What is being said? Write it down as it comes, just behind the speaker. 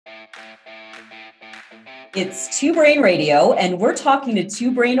It's Two Brain Radio, and we're talking to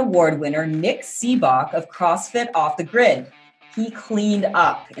Two Brain Award winner Nick Seebach of CrossFit Off the Grid. He cleaned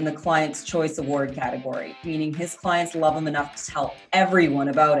up in the Client's Choice Award category, meaning his clients love him enough to tell everyone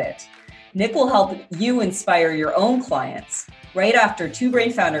about it. Nick will help you inspire your own clients. Right after Two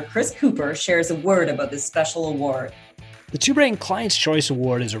Brain founder Chris Cooper shares a word about this special award. The Two Brain Client's Choice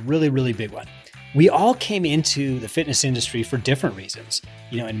Award is a really, really big one. We all came into the fitness industry for different reasons.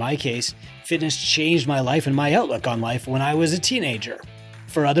 In my case, fitness changed my life and my outlook on life when I was a teenager.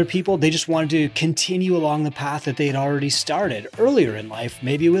 For other people, they just wanted to continue along the path that they had already started earlier in life,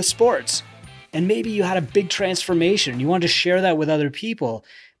 maybe with sports. And maybe you had a big transformation. You wanted to share that with other people.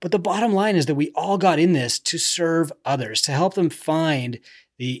 But the bottom line is that we all got in this to serve others, to help them find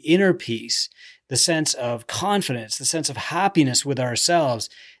the inner peace, the sense of confidence, the sense of happiness with ourselves,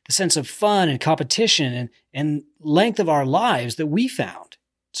 the sense of fun and competition and length of our lives that we found.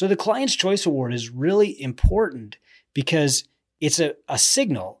 So the Client's Choice Award is really important because it's a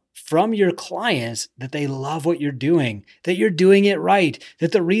signal from your clients that they love what you're doing, that you're doing it right,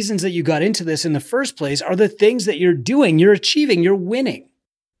 that the reasons that you got into this in the first place are the things that you're doing, you're achieving, you're winning.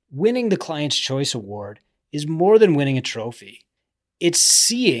 Winning the Client's Choice Award is more than winning a trophy. It's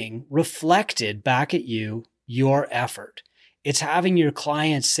seeing reflected back at you your effort. It's having your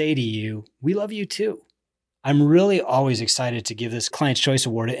clients say to you, we love you too. I'm really always excited to give this Client's Choice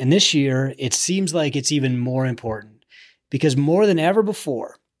Award. And this year, it seems like it's even more important because more than ever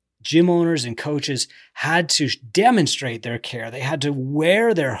before, gym owners and coaches had to demonstrate their care. They had to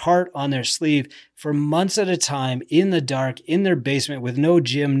wear their heart on their sleeve for months at a time in the dark, in their basement with no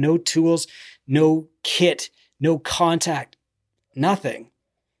gym, no tools, no kit, no contact, nothing.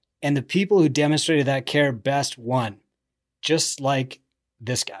 And the people who demonstrated that care best won, just like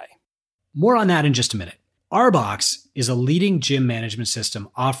this guy. More on that in just a minute. Arbox is a leading gym management system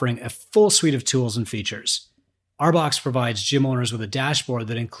offering a full suite of tools and features. Arbox provides gym owners with a dashboard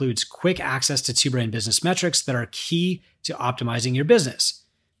that includes quick access to Two Brain business metrics that are key to optimizing your business.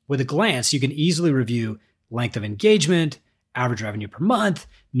 With a glance, you can easily review length of engagement, average revenue per month,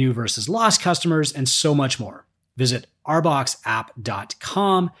 new versus lost customers, and so much more. Visit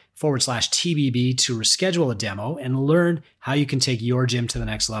arboxapp.com/TBB to reschedule a demo and learn how you can take your gym to the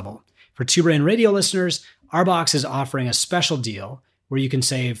next level. For Two Brain Radio listeners, Arbox is offering a special deal where you can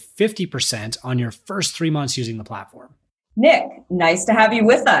save 50% on your first 3 months using the platform. Nick, nice to have you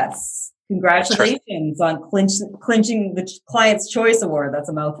with us. Congratulations on clinching the Client's Choice Award. That's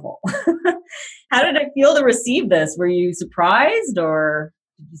a mouthful. How did it feel to receive this? Were you surprised or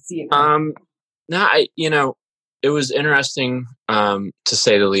did you see it coming? It was interesting, to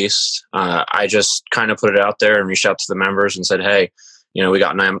say the least. I just kind of put it out there and reached out to the members and said, hey, we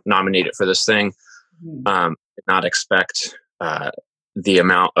got nominated for this thing. Did not expect the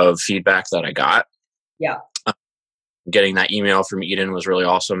amount of feedback that I got. Yeah. Getting that email from Eden was really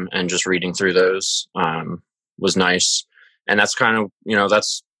awesome. And just reading through those was nice. And that's kind of,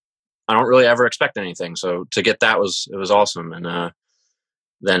 I don't really ever expect anything. So to get that it was awesome. And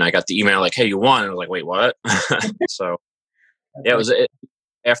then I got the email like, hey, you won. And I was like, wait, what? So yeah,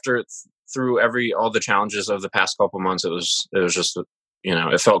 through all the challenges of the past couple months, it was just,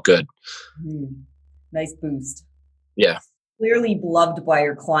 it felt good. Nice boost. Yeah. Clearly beloved by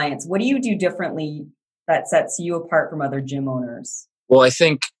your clients. What do you do differently that sets you apart from other gym owners? Well, I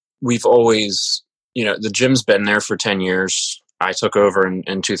think we've always, the gym's been there for 10 years. I took over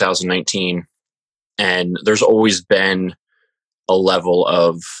in 2019 and there's always been a level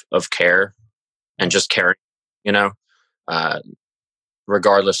of care and just caring,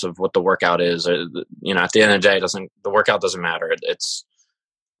 regardless of what the workout is, at the end of the day, the workout doesn't matter. It's,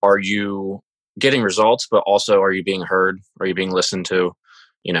 are you getting results, but also are you being heard? Are you being listened to?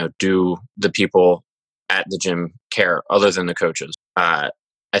 Do the people at the gym care other than the coaches? I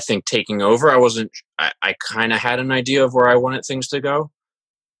think taking over, I kind of had an idea of where I wanted things to go,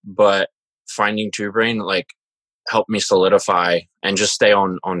 but finding Two Brain, helped me solidify and just stay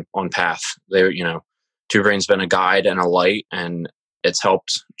on path. Two Brain's been a guide and a light, and it's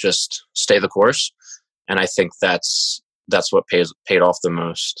helped just stay the course. And I think that's what paid off the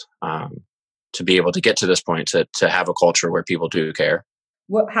most, to be able to get to this point, to have a culture where people do care.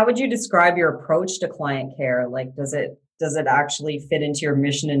 How would you describe your approach to client care? Does it actually fit into your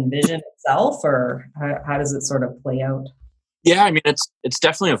mission and vision itself, or how does it sort of play out? Yeah, I mean, it's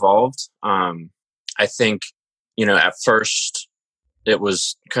definitely evolved. I think, at first it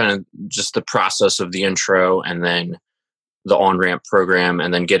was kind of just the process of the intro and then the on-ramp program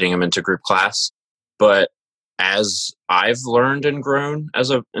and then getting them into group class. But as I've learned and grown as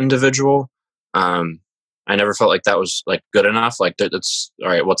an individual, I I never felt like that was like good enough. Like that's all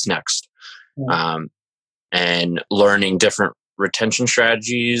right. What's next? And learning different retention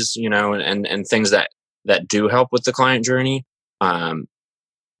strategies, and things that do help with the client journey, and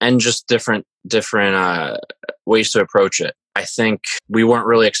just different ways to approach it. I think we weren't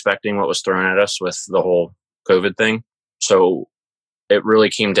really expecting what was thrown at us with the whole COVID thing. So it really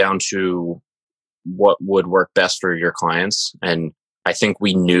came down to what would work best for your clients. And I think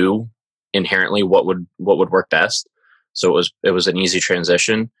we knew inherently what would work best. So it was an easy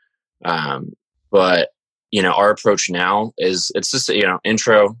transition. But our approach now is it's just,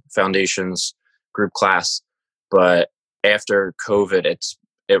 intro, foundations, group class. But after COVID,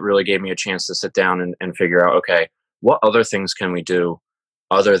 it really gave me a chance to sit down and figure out, okay, what other things can we do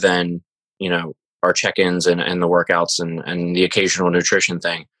other than, our check-ins and the workouts and the occasional nutrition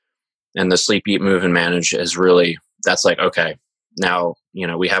thing. And the sleep, eat, move, and manage is really, that's like, okay, now,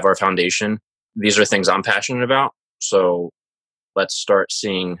 we have our foundation. These are things I'm passionate about. So let's start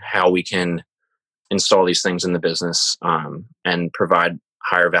seeing how we can install these things in the business, and provide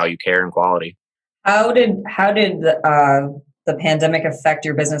higher value care and quality. How did the pandemic affect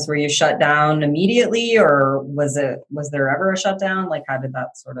your business? Were you shut down immediately, or was there ever a shutdown? Like, how did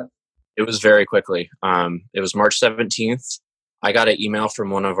that sort of? It was very quickly. It was March 17th. I got an email from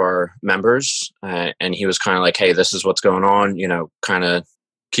one of our members, and he was kind of like, hey, this is what's going on, kind of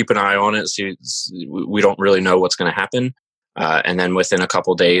keep an eye on it. See, we don't really know what's going to happen. And then within a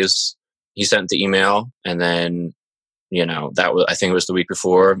couple days, he sent the email, and then, I think it was the week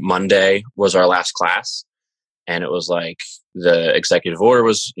before. Monday was our last class. And it was like the executive order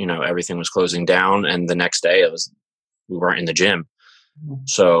was, everything was closing down. And the next day we weren't in the gym. Mm-hmm.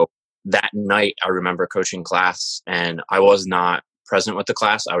 So that night I remember coaching class, and I was not present with the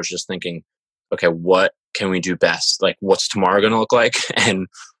class. I was just thinking, okay, what can we do best? Like, what's tomorrow going to look like? And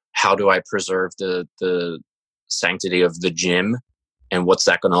how do I preserve the sanctity of the gym? And what's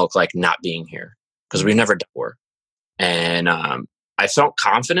that going to look like not being here? Because we've never done before. And I felt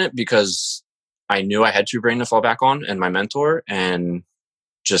confident because I knew I had Two Brain to fall back on and my mentor, and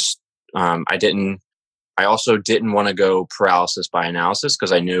just I also didn't want to go paralysis by analysis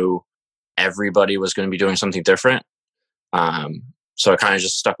because I knew everybody was going to be doing something different. So I kind of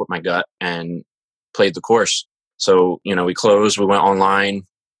just stuck with my gut and played the course. So, we closed, we went online.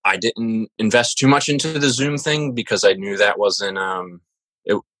 I didn't invest too much into the Zoom thing because I knew that wasn't,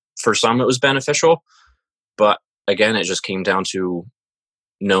 for some it was beneficial, but again, it just came down to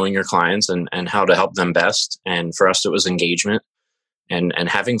knowing your clients and how to help them best. And for us, it was engagement and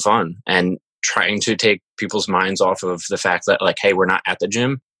having fun and trying to take people's minds off of the fact that, like, hey, we're not at the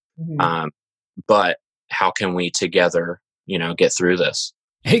gym. Mm-hmm. But how can we together, get through this?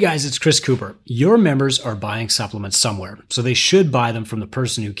 Hey guys, it's Chris Cooper. Your members are buying supplements somewhere, so they should buy them from the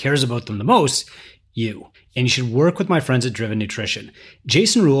person who cares about them the most, you. And you should work with my friends at Driven Nutrition.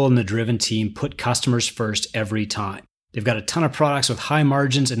 Jason Rule and the Driven team put customers first every time. They've got a ton of products with high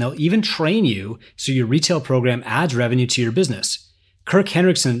margins, and they'll even train you so your retail program adds revenue to your business. Kirk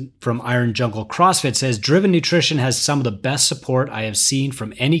Hendrickson from Iron Jungle CrossFit says Driven Nutrition has some of the best support I have seen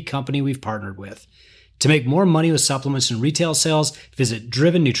from any company we've partnered with. To make more money with supplements and retail sales, visit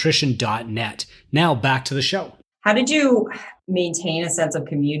drivennutrition.net. Now back to the show. How did you maintain a sense of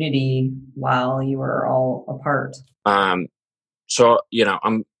community while you were all apart? So,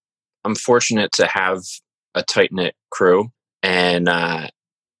 I'm fortunate to have a tight-knit crew. And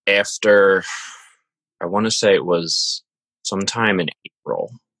after, I want to say it was sometime in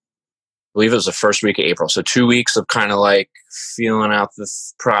April. I believe it was the first week of April. So 2 weeks of kind of like feeling out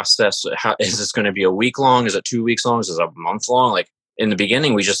this process. How is this going to be a week long? Is it 2 weeks long? Is it a month long? Like in the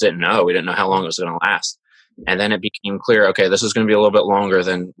beginning, we just didn't know. We didn't know how long it was going to last. And then it became clear, okay, this is going to be a little bit longer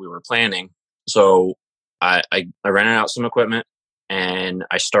than we were planning. So I rented out some equipment, and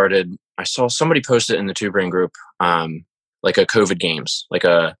I saw somebody post it in the Two Brain group, like a COVID games, like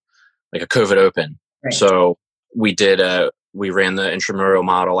a COVID open. Right. So we ran the intramural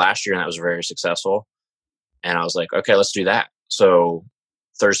model last year, and that was very successful. And I was like, okay, let's do that. So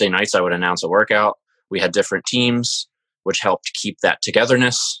Thursday nights, I would announce a workout. We had different teams, which helped keep that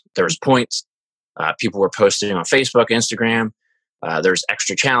togetherness. There was points. People were posting on Facebook, Instagram. There's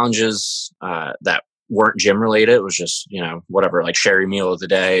extra challenges that weren't gym related. It was just, whatever, like Sherry meal of the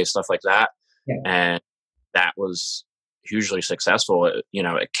day, stuff like that. Yeah. And that was hugely successful.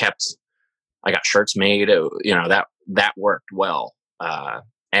 It kept, I got shirts made, that worked well.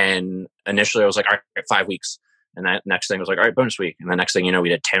 And initially I was like, all right, 5 weeks. And that next thing was like, all right, bonus week. And the next thing, we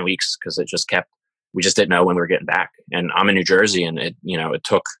did 10 weeks because we just didn't know when we were getting back. And I'm in New Jersey, and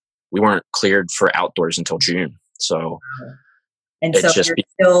we weren't cleared for outdoors until June. So, and so you're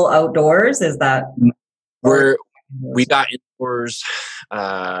still outdoors? Is that? We got indoors.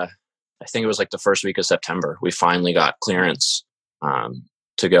 I think it was like the first week of September. We finally got clearance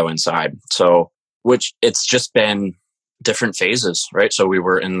to go inside. So, which it's just been different phases, right? So we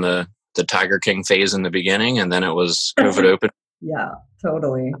were in the Tiger King phase in the beginning, and then it was COVID open. Yeah,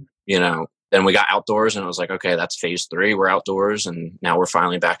 totally. Then we got outdoors, and it was like, okay, that's phase 3. We're outdoors, and now we're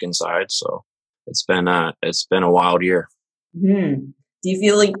finally back inside. So it's been a wild year. Mm-hmm. Do you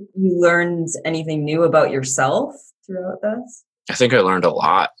feel like you learned anything new about yourself throughout this? I think I learned a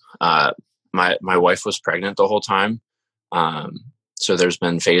lot. My wife was pregnant the whole time. So there's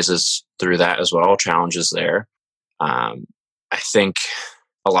been phases through that as well, challenges there. I think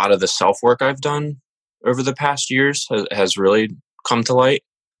a lot of the self-work I've done over the past years has really come to light.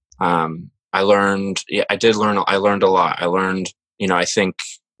 I learned a lot. I learned, I think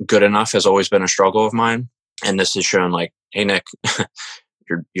good enough has always been a struggle of mine. And this has shown like, hey, Nick,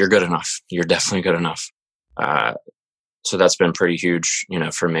 you're good enough. You're definitely good enough. So that's been pretty huge,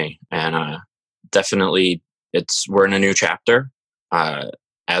 for me. And definitely we're in a new chapter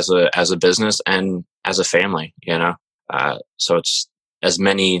as a business and as a family, so it's as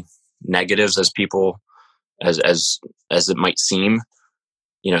many negatives as it might seem,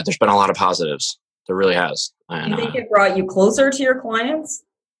 there's been a lot of positives. There really has. And, you think it brought you closer to your clients?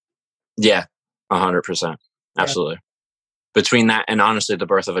 Yeah, 100%. Absolutely. Yeah. Between that and honestly the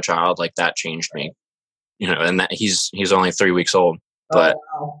birth of a child, like that changed me, and that he's only 3 weeks old. But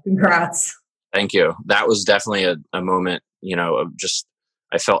wow. Congrats. Thank you. That was definitely a moment, of just,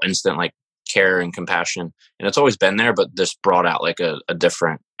 I felt instant like care and compassion, and it's always been there, but this brought out like a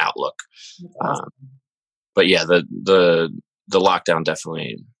different outlook. Awesome. But yeah, the lockdown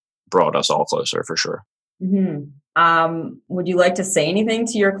definitely brought us all closer for sure. Mm-hmm. Would you like to say anything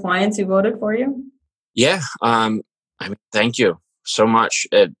to your clients who voted for you? Yeah. Thank you so much.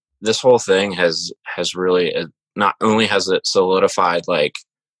 This whole thing has really, not only has it solidified like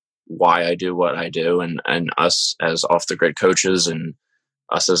why I do what I do and us as off the grid coaches and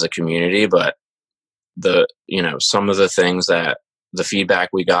us as a community, but some of the things that the feedback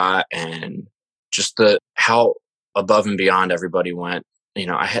we got and just how above and beyond everybody went.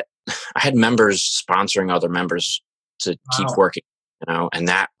 I had members sponsoring other members to keep working, and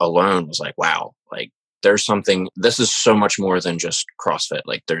that alone was like, wow, like there's something, this is so much more than just CrossFit.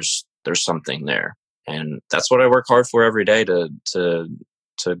 Like there's something there. And that's what I work hard for every day to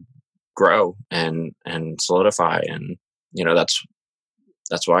grow and solidify. And,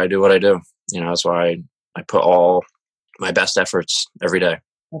 that's why I do what I do. That's why I put all my best efforts every day.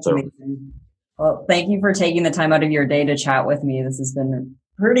 That's amazing. Well, thank you for taking the time out of your day to chat with me. This has been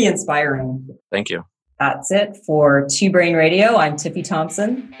pretty inspiring. Thank you. That's it for Two Brain Radio. I'm Tiffy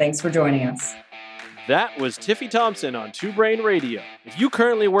Thompson. Thanks for joining us. That was Tiffy Thompson on Two Brain Radio. If you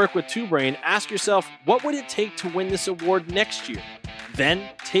currently work with Two Brain, ask yourself, what would it take to win this award next year? Then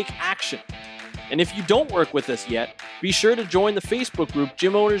take action. And if you don't work with us yet, be sure to join the Facebook group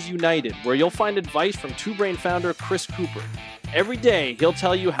Gym Owners United, where you'll find advice from Two Brain founder Chris Cooper. Every day, he'll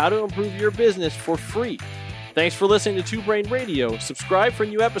tell you how to improve your business for free. Thanks for listening to Two Brain Radio. Subscribe for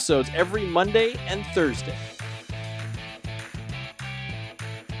new episodes every Monday and Thursday.